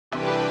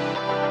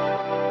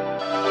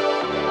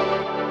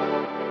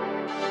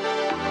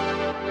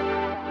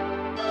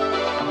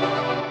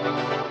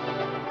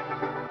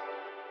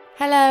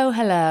Hello,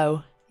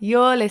 hello.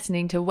 You're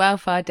listening to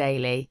Wellfar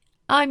Daily.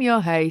 I'm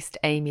your host,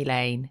 Amy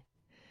Lane.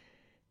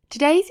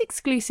 Today's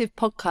exclusive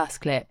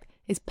podcast clip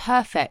is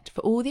perfect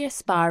for all the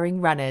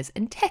aspiring runners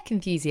and tech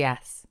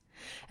enthusiasts,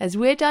 as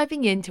we're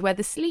diving into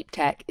whether sleep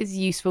tech is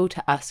useful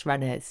to us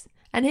runners.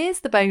 And here's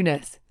the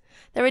bonus.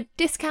 There are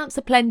discounts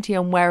aplenty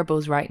on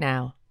wearables right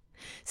now.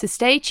 So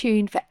stay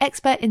tuned for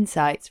expert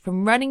insights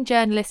from running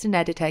journalist and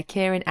editor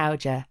Kieran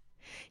Alger.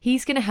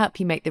 He's going to help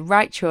you make the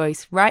right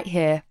choice right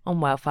here on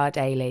Wellfar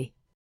Daily.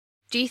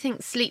 Do you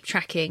think sleep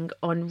tracking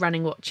on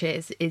running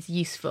watches is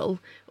useful,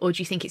 or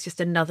do you think it's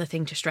just another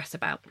thing to stress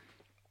about?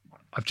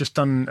 I've just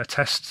done a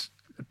test,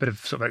 a bit of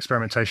sort of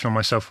experimentation on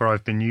myself where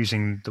I've been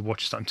using the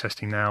watches that I'm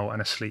testing now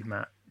and a sleep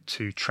mat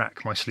to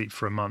track my sleep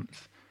for a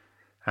month.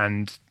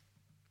 And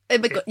oh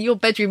my God, your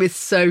bedroom is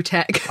so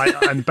tech.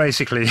 I'm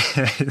basically,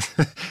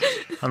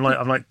 I'm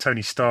like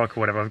Tony Stark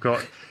or whatever.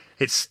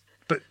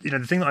 But you know,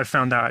 the thing that I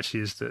found out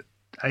actually is that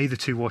the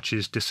two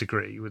watches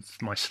disagree with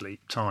my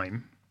sleep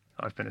time.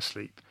 I've been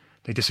asleep.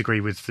 They disagree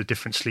with the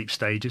different sleep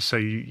stages. So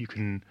you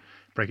can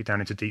break it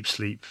down into deep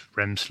sleep,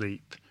 REM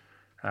sleep,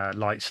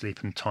 light sleep,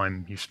 and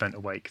time you've spent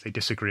awake. They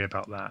disagree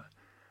about that.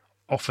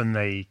 Often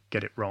they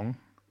get it wrong.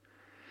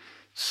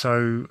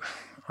 So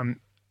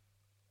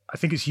I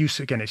think it's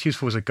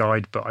useful as a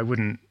guide, but I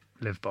wouldn't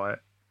live by it.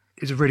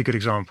 It's a really good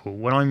example.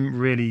 When I'm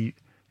really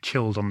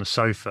chilled on the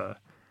sofa,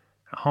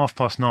 at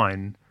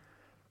 9:30,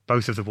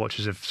 both of the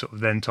watches have sort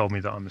of then told me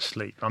that I'm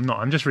asleep. I'm not.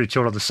 I'm just really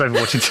chilled on the sofa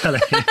watching telly.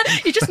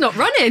 You're just not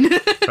running.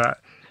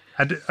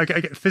 And I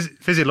get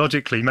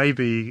physiologically,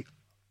 maybe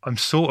I'm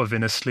sort of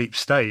in a sleep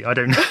state. I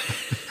don't know.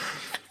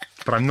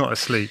 But I'm not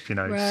asleep, you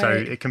know. Right. So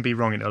it can be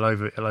wrong. It'll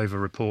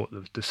over-report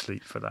the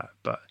sleep for that.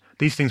 But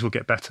these things will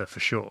get better for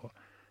sure.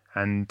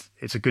 And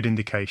it's a good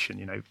indication,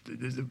 you know.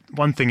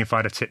 One thing, if I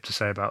had a tip to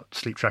say about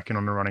sleep tracking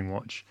on a running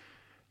watch,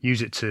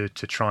 use it to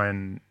try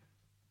and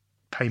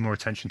pay more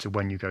attention to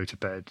when you go to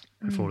bed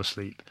and fall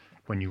asleep,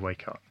 when you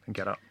wake up and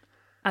get up.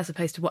 As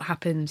opposed to what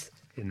happens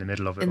in the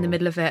middle of it. In the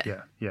middle of it.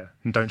 Yeah.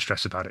 And don't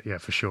stress about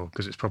it, for sure,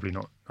 because it's probably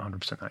not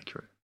 100%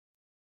 accurate.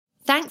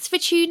 Thanks for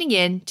tuning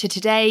in to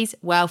today's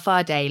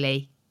Wellfar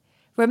Daily.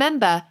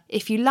 Remember,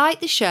 if you like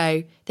the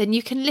show, then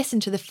you can listen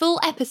to the full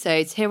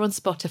episodes here on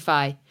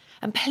Spotify.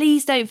 And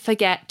please don't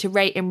forget to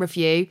rate and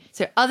review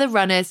so other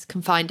runners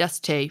can find us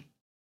too.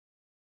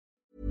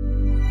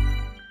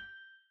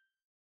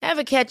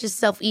 Ever catch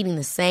yourself eating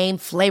the same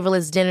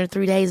flavorless dinner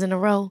 3 days in a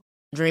row?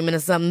 Dreaming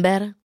of something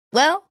better?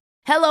 Well,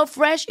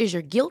 HelloFresh is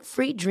your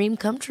guilt-free dream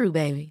come true,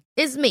 baby.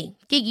 It's me,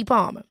 Keke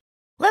Palmer.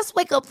 Let's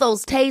wake up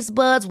those taste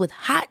buds with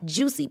hot,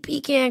 juicy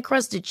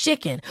pecan-crusted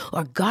chicken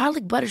or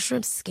garlic butter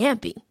shrimp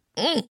scampi.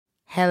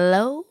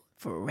 Hello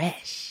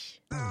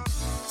Fresh.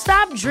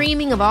 Stop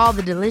dreaming of all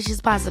the delicious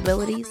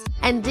possibilities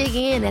and dig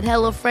in at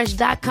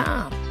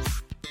HelloFresh.com.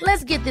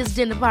 Let's get this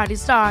dinner party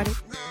started.